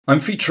I'm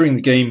featuring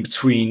the game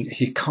between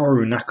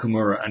Hikaru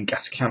Nakamura and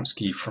Gata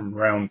Kamsky from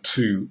round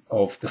 2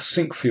 of the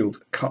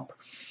Sinquefield Cup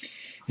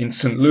in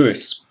St.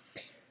 Louis.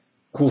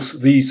 Of course,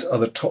 these are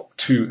the top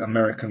 2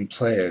 American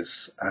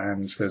players,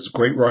 and there's a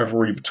great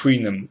rivalry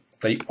between them.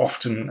 They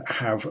often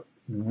have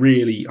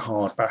really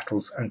hard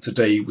battles, and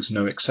today was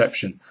no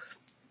exception.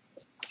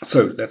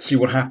 So let's see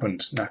what happened.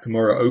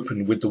 Nakamura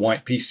opened with the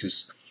white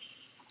pieces.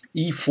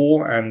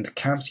 E4, and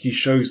Kamsky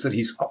shows that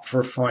he's up for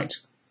a fight,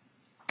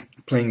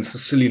 playing the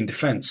Sicilian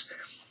defence,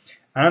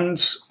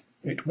 and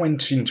it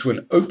went into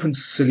an open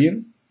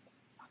Sicilian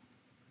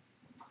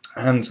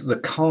and the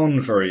Khan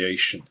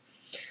variation.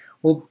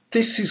 Well,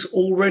 this is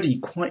already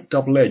quite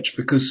double-edged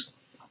because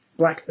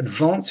black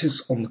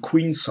advances on the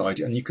queen side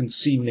and you can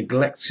see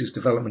neglects his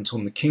development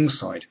on the king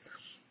side,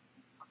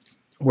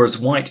 whereas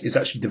white is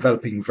actually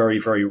developing very,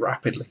 very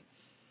rapidly.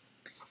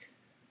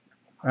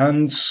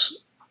 And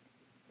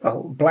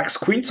well, black's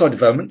queenside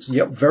development,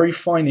 yep, very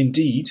fine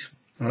indeed.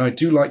 And I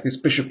do like this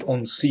bishop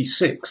on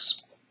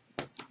c6,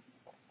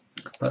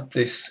 but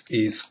this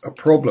is a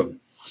problem.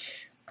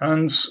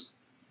 And,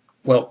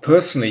 well,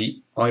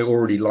 personally, I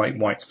already like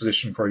white's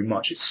position very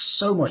much. It's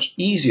so much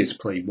easier to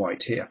play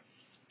white here.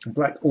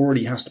 Black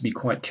already has to be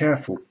quite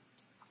careful.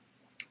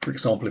 For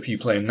example, if you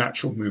play a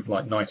natural move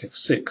like knight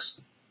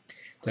f6,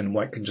 then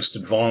white can just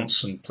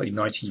advance and play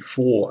knight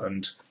e4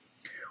 and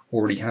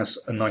already has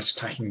a nice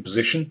attacking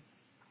position.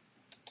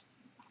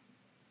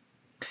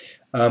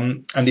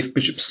 And if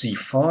bishop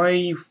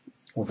c5,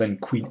 or then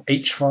queen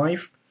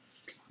h5,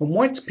 and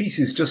white's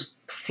pieces just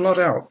flood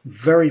out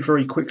very,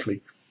 very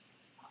quickly.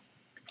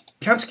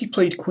 Kamsky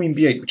played queen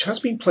b8, which has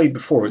been played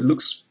before. It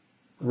looks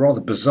rather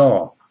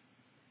bizarre.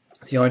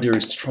 The idea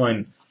is to try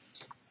and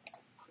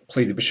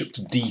play the bishop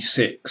to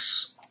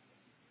d6,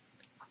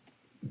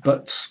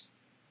 but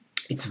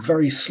it's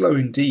very slow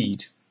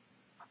indeed.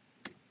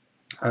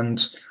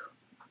 And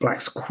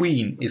black's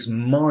queen is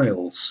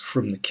miles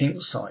from the king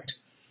side.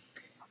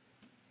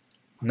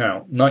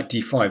 Now, knight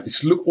d5,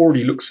 this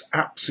already looks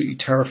absolutely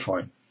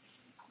terrifying,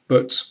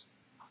 but,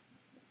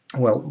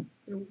 well,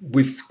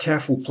 with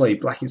careful play,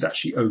 black is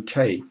actually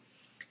okay.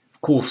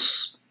 Of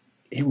course,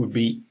 it would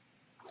be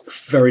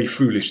very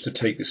foolish to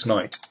take this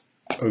knight,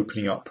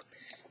 opening up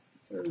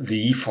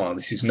the e-file.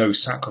 This is no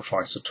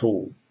sacrifice at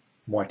all.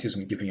 White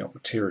isn't giving up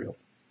material.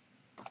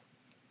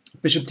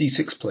 Bishop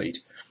d6 played,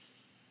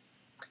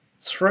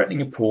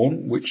 threatening a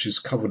pawn, which is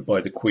covered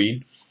by the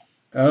queen.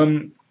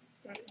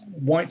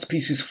 White's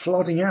piece is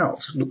flooding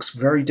out. It looks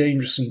very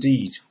dangerous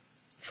indeed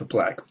for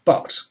black,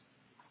 but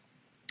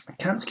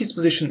Kamsky's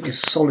position is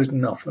solid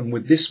enough, and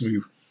with this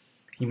move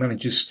he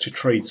manages to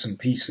trade some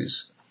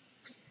pieces.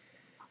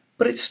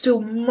 But it's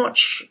still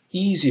much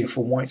easier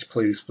for white to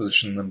play this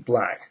position than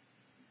black.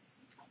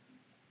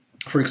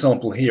 For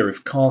example, here,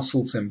 if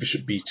castles and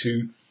bishop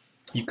b2,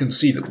 you can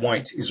see that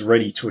white is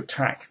ready to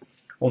attack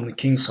on the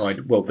king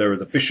side. Well, there are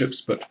the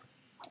bishops, but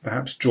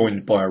perhaps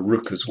joined by a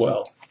rook as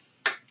well.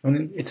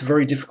 And it's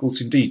very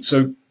difficult indeed.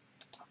 So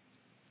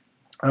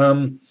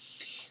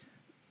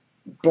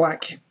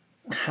black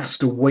has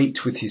to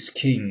wait with his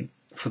king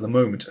for the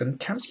moment, and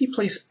Kamsky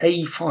plays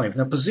a5.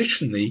 Now,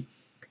 positionally,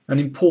 an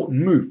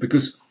important move,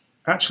 because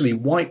actually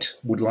white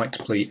would like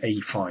to play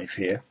a5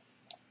 here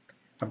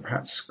and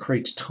perhaps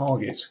create a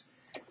target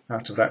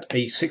out of that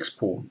a6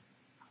 pawn.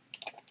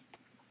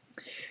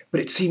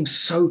 But it seems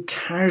so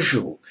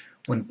casual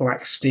when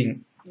black's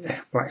king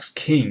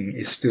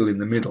is still in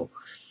the middle.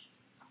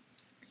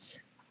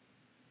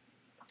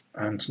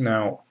 And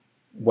now,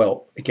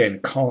 well, again,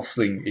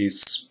 castling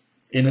is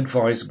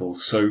inadvisable,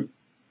 so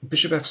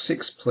bishop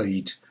f6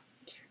 played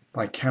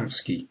by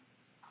Kamsky.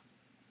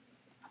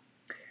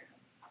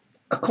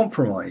 A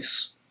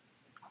compromise,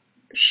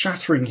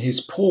 shattering his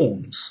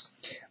pawns,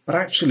 but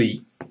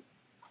actually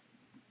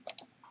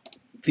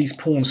these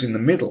pawns in the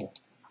middle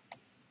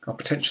are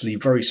potentially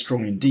very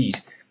strong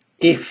indeed.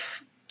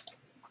 If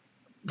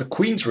the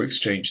queens were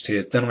exchanged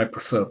here, then I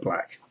prefer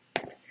black,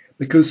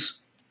 because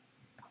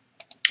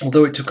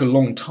although it took a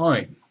long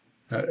time,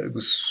 it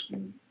was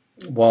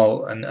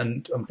while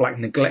and black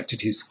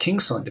neglected his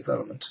kingside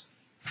development.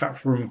 In fact,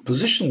 from a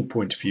positional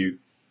point of view,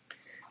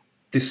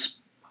 this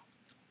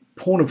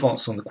pawn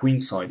advance on the queen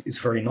side is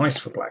very nice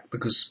for black,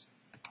 because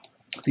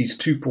these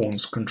 2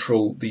 pawns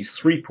control these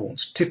 3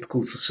 pawns,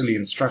 typical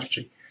Sicilian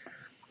strategy.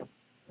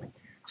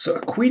 So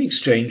a queen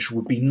exchange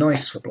would be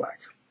nice for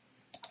black.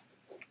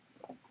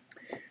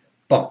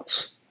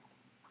 But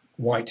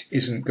white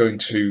isn't going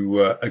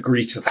to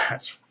agree to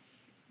that.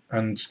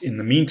 And in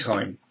the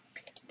meantime,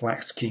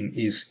 black's king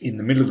is in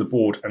the middle of the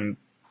board and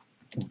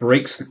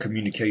breaks the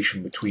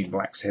communication between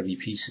black's heavy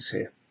pieces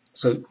here.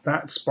 So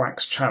that's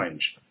black's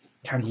challenge.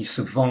 Can he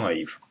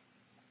survive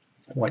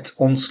white's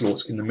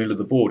onslaught in the middle of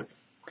the board?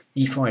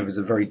 e5 is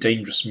a very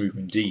dangerous move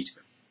indeed.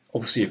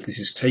 Obviously, if this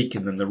is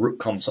taken, then the rook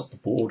comes up the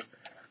board,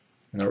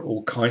 and there are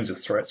all kinds of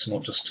threats,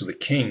 not just to the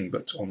king,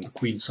 but on the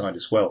queen side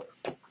as well.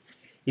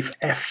 If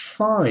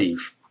f5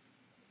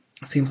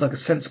 seems like a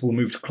sensible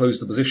move to close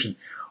the position,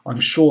 I'm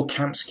sure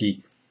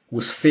Kamsky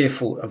was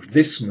fearful of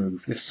this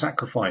move, this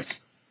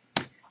sacrifice,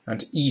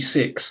 And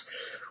e6.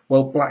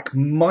 Well, black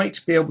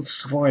might be able to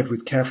survive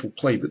with careful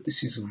play, but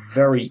this is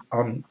very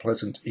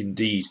unpleasant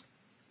indeed.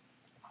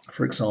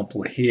 For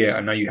example, here,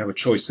 and now you have a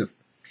choice of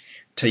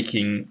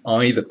taking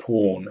either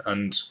pawn,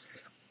 and,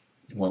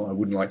 well, I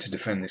wouldn't like to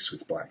defend this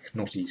with black.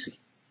 Not easy.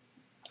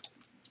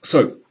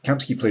 So,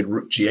 Kamsky played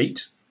rook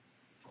g8,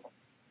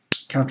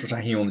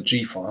 counterattacking on the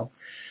g file,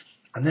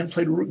 and then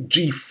played rook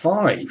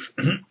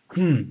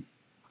g5.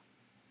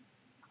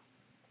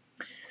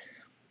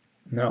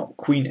 Now,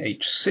 queen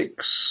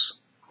h6.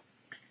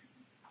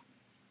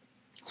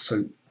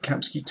 So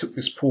Kamsky took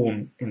this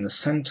pawn in the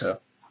center,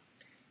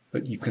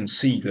 but you can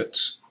see that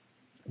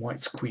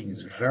white's queen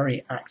is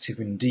very active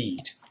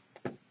indeed.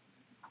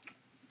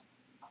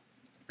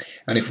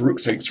 And if rook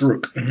takes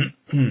rook,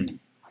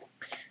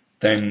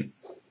 then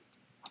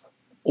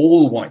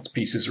all white's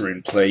pieces are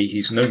in play,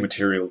 he's no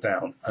material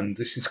down, and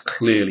this is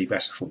clearly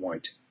better for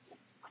white.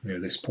 You know,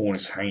 this pawn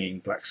is hanging,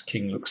 black's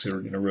king looks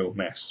in a real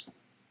mess.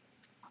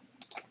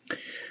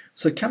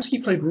 So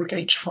Kamsky played rook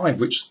h5,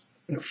 which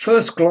at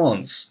first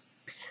glance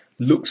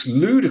looks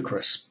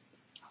ludicrous.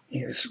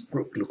 You know, this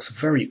rook looks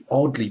very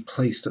oddly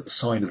placed at the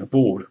side of the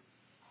board,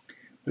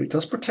 but it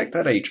does protect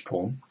that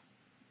h-pawn,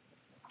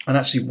 and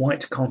actually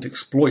white can't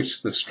exploit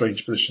the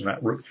strange position of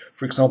that rook.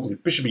 For example,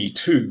 if bishop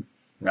e2,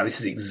 now this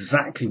is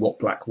exactly what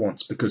black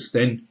wants, because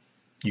then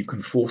you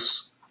can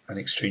force an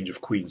exchange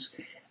of queens.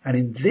 And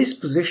in this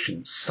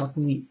position,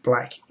 suddenly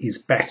black is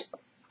better.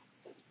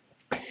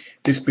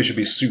 This bishop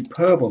is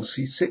superb on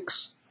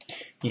c6.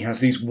 He has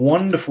these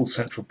wonderful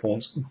central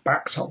pawns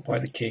backed up by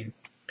the king.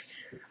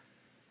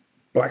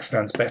 Black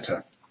stands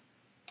better.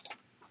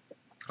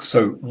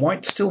 So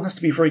white still has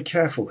to be very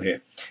careful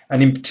here.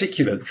 And in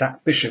particular,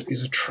 that bishop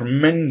is a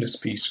tremendous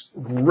piece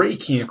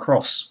raking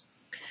across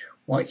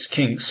white's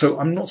king. So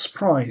I'm not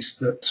surprised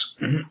that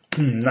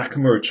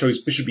Nakamura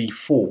chose bishop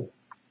e4.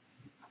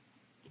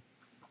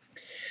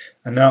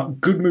 And now,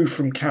 good move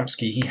from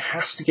Kamsky. He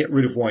has to get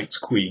rid of white's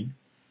queen.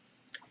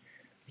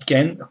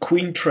 Again, a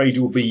queen trade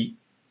will be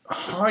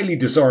highly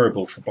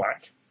desirable for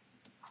black.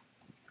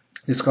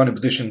 This kind of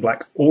position,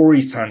 black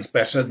already stands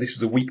better. This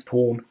is a weak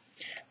pawn.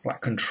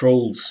 Black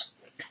controls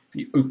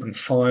the open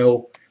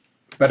file.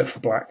 Better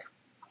for black.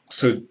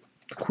 So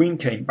the queen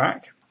came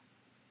back.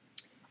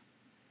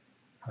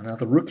 And now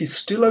the rook is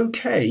still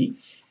okay,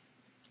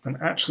 and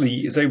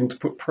actually is able to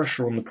put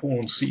pressure on the pawn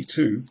on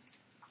c2.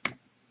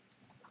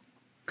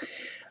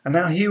 And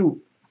now here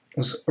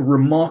was a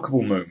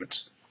remarkable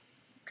moment.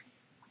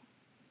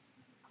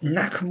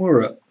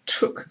 Nakamura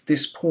took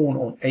this pawn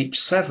on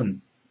h7.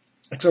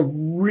 It's a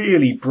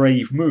really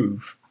brave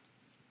move.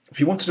 If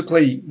he wanted to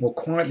play more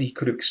quietly, he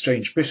could have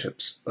exchanged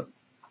bishops, but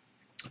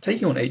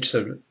taking on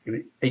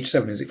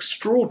h7 is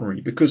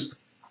extraordinary, because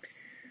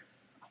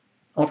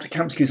after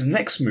Kamsky's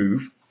next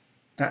move,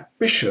 that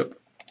bishop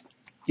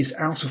is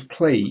out of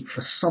play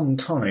for some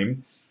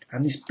time,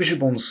 and this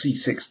bishop on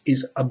c6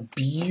 is a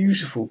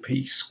beautiful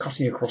piece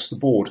cutting across the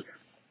board.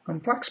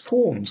 And black's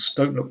pawns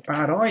don't look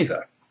bad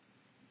either.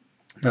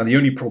 Now the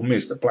only problem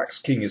is that black's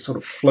king is sort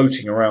of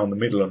floating around the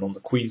middle and on the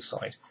queen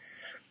side.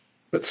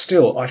 But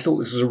still, I thought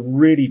this was a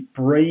really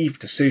brave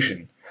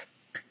decision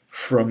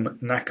from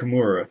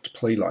Nakamura to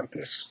play like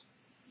this.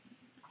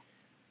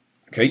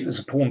 Okay, there's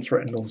a pawn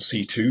threatened on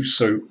c2,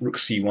 so rook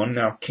c1,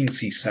 now king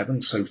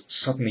c7, so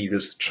suddenly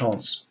there's a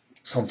chance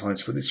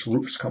sometimes for this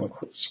rook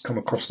to come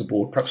across the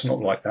board, perhaps not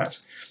like that,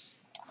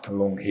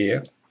 along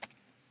here.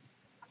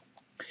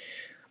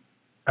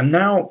 And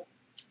now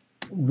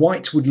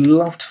white would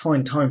love to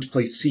find time to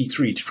play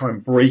c3 to try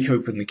and break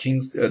open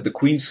the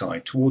queen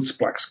side towards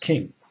black's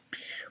king.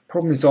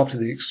 Problem is, after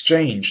the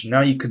exchange,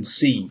 now you can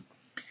see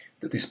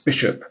that this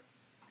bishop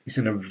is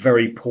in a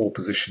very poor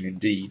position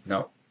indeed.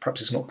 Now,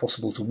 perhaps it's not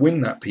possible to win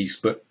that piece,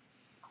 but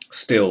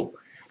still,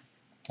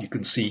 you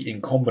can see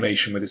in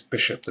combination with this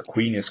bishop, the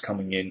queen is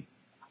coming in,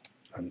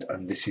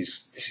 and this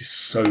is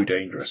so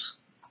dangerous.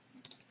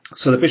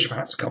 So the bishop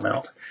had to come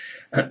out,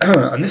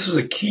 and this was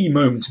a key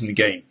moment in the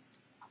game.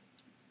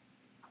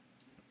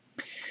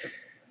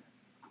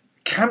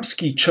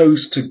 Kamsky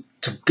chose to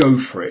go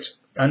for it,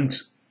 and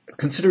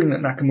considering that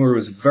Nakamura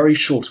was very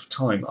short of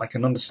time, I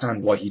can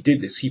understand why he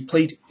did this. He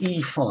played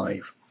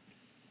e5.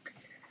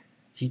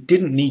 He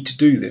didn't need to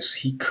do this.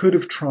 He could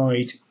have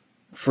tried,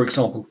 for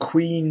example,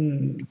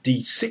 queen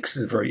d6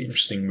 is a very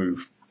interesting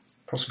move,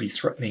 possibly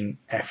threatening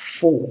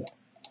f4.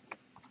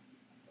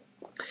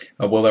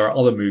 Well, there are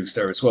other moves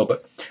there as well,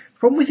 but the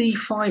problem with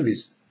e5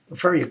 is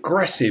very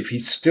aggressive.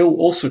 He's still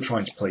also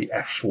trying to play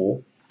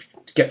f4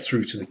 to get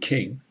through to the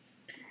king,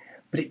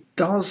 but it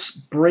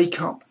does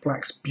break up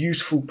black's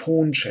beautiful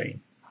pawn chain.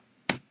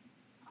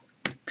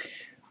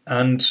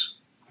 And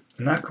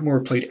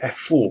Nakamura played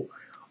f4.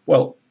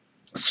 Well,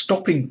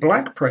 stopping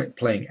black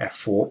playing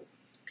f4,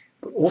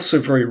 but also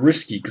very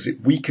risky because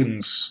it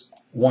weakens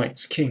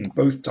white's king.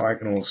 Both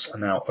diagonals are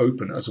now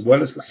open, as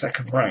well as the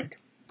second rank.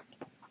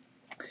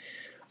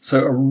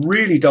 So a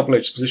really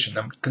double-edged position,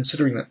 and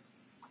considering that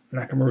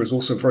Nakamura is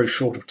also very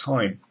short of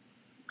time,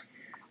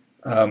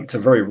 it's a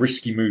very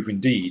risky move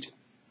indeed.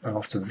 And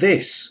after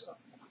this,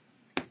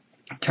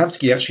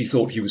 Kamsky actually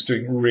thought he was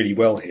doing really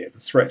well here. The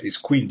threat is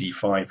queen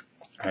d5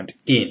 and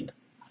in.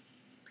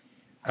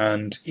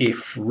 And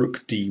if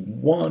rook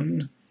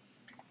d1,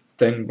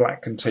 then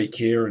black can take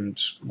here and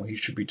well, he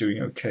should be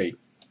doing okay.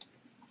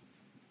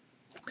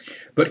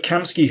 But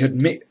Kamsky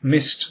had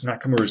missed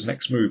Nakamura's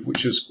next move,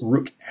 which is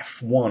rook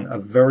f1, a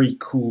very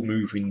cool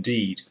move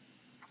indeed.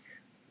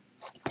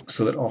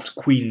 So that after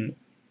queen,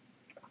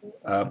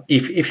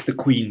 if the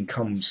queen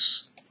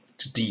comes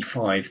to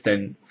d5,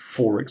 then,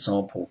 for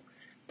example,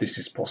 this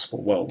is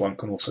possible. Well, one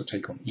can also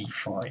take on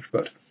e5,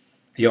 but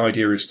the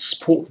idea is to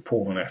support the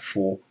pawn on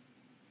f4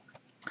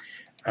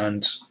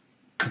 and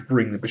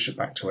bring the bishop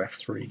back to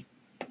f3.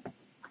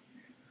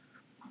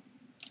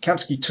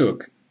 Kamsky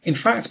took. In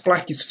fact,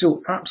 black is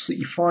still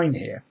absolutely fine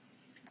here,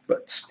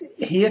 but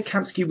here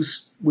Kamsky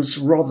was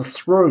rather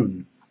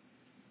thrown.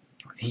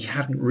 He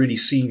hadn't really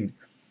seen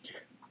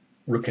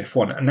rook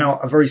f1. And now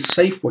a very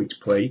safe way to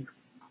play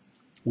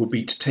would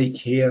be to take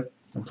here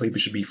and play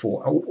bishop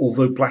e4,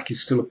 although black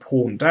is still a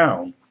pawn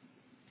down.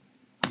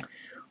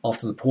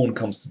 After the pawn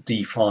comes to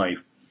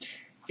d5,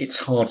 it's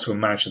hard to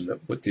imagine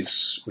that with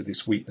this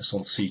weakness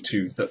on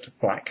c2 that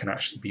black can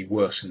actually be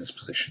worse in this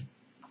position.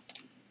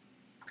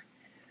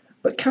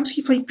 But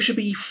Kamsky played bishop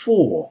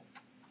e4,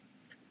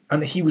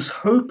 and he was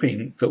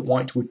hoping that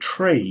white would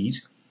trade,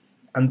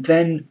 and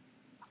then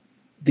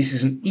this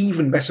is an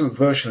even better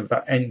version of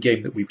that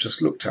endgame that we've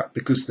just looked at,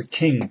 because the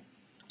king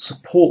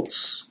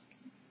supports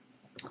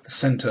the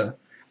centre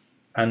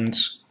and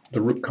the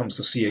rook comes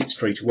to c8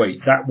 straight away.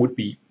 That would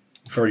be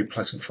very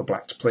pleasant for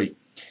black to play.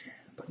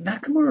 But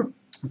Nakamura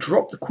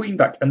dropped the queen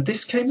back, and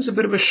this came as a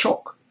bit of a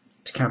shock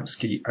to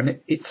Kamsky,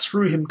 and it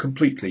threw him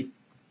completely.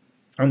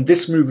 And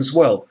this move as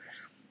well.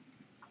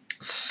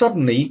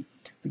 Suddenly,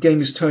 the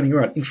game is turning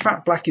around. In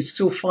fact, black is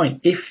still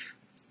fine if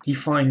he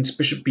finds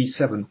bishop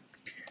b7,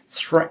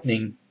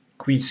 threatening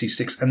queen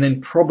c6, and then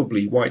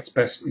probably white's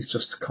best is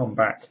just to come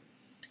back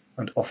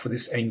and offer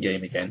this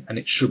endgame again, and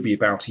it should be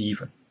about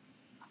even.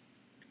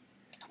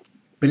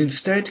 But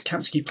instead,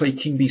 Kamsky played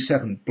king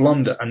b7,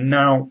 blunder, and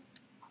now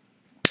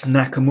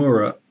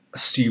Nakamura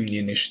assumed the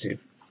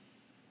initiative.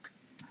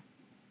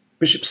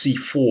 Bishop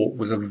c4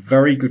 was a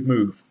very good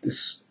move.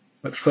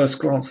 At first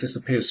glance, this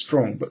appears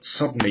strong, but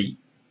suddenly,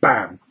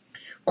 bam!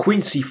 Queen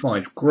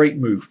c5, great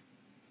move.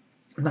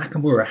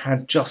 Nakamura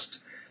had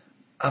just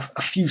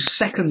a few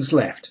seconds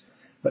left,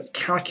 but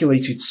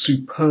calculated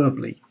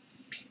superbly.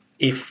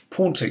 If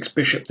pawn takes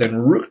bishop, then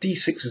rook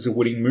d6 is a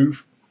winning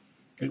move.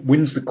 It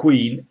wins the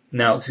queen.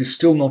 Now, this is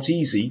still not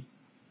easy,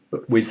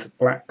 but with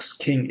black's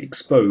king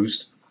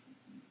exposed,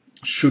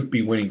 should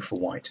be winning for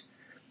white.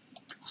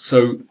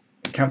 So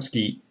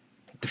Kamsky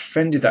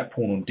defended that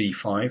pawn on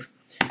d5,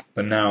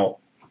 but now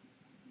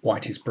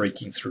white is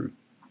breaking through.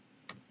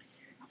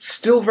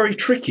 Still very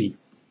tricky.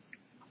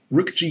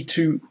 Rook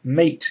g2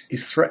 mate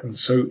is threatened,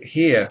 so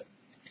here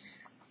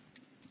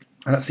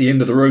that's the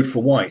end of the road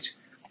for white.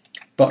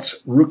 But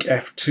rook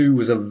f2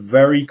 was a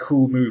very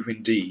cool move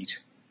indeed.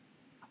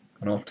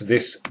 And after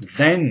this,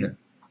 then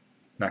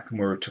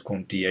Nakamura took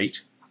on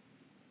d8.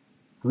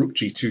 Rook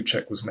g2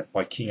 check was met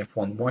by king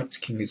f1. White's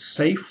king is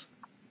safe,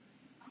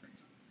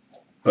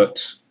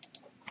 but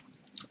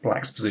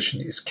black's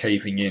position is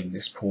caving in.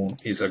 This pawn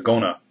is a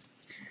goner.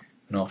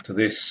 And after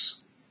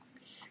this,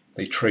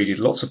 they traded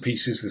lots of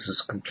pieces. This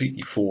is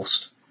completely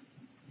forced.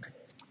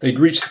 They'd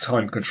reached the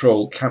time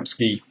control.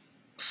 Kamsky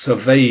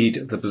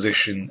surveyed the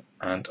position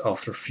and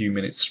after a few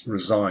minutes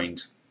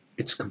resigned.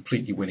 It's a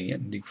completely winning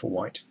ending for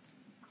white.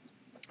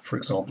 For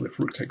example, if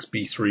rook takes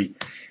b3,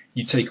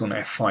 you take on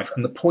f5.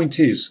 And the point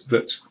is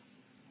that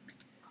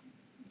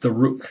the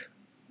rook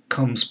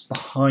comes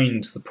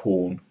behind the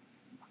pawn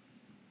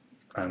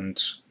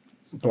and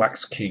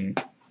black's king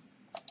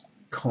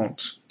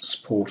can't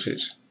support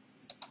it.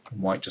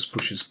 White just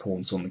pushes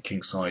pawns on the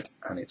king side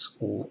and it's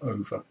all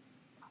over.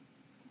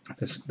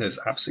 There's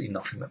absolutely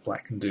nothing that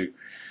black can do.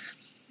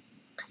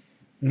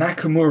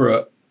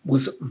 Nakamura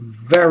was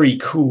very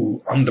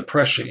cool under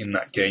pressure in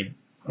that game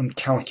and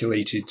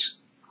calculated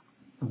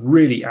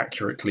really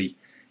accurately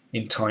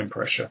in time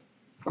pressure.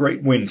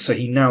 Great win, so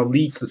he now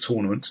leads the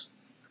tournament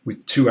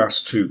with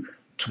 2-2.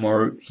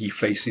 Tomorrow he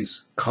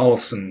faces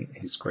Carlsen,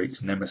 his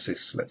great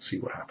nemesis. Let's see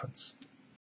what happens.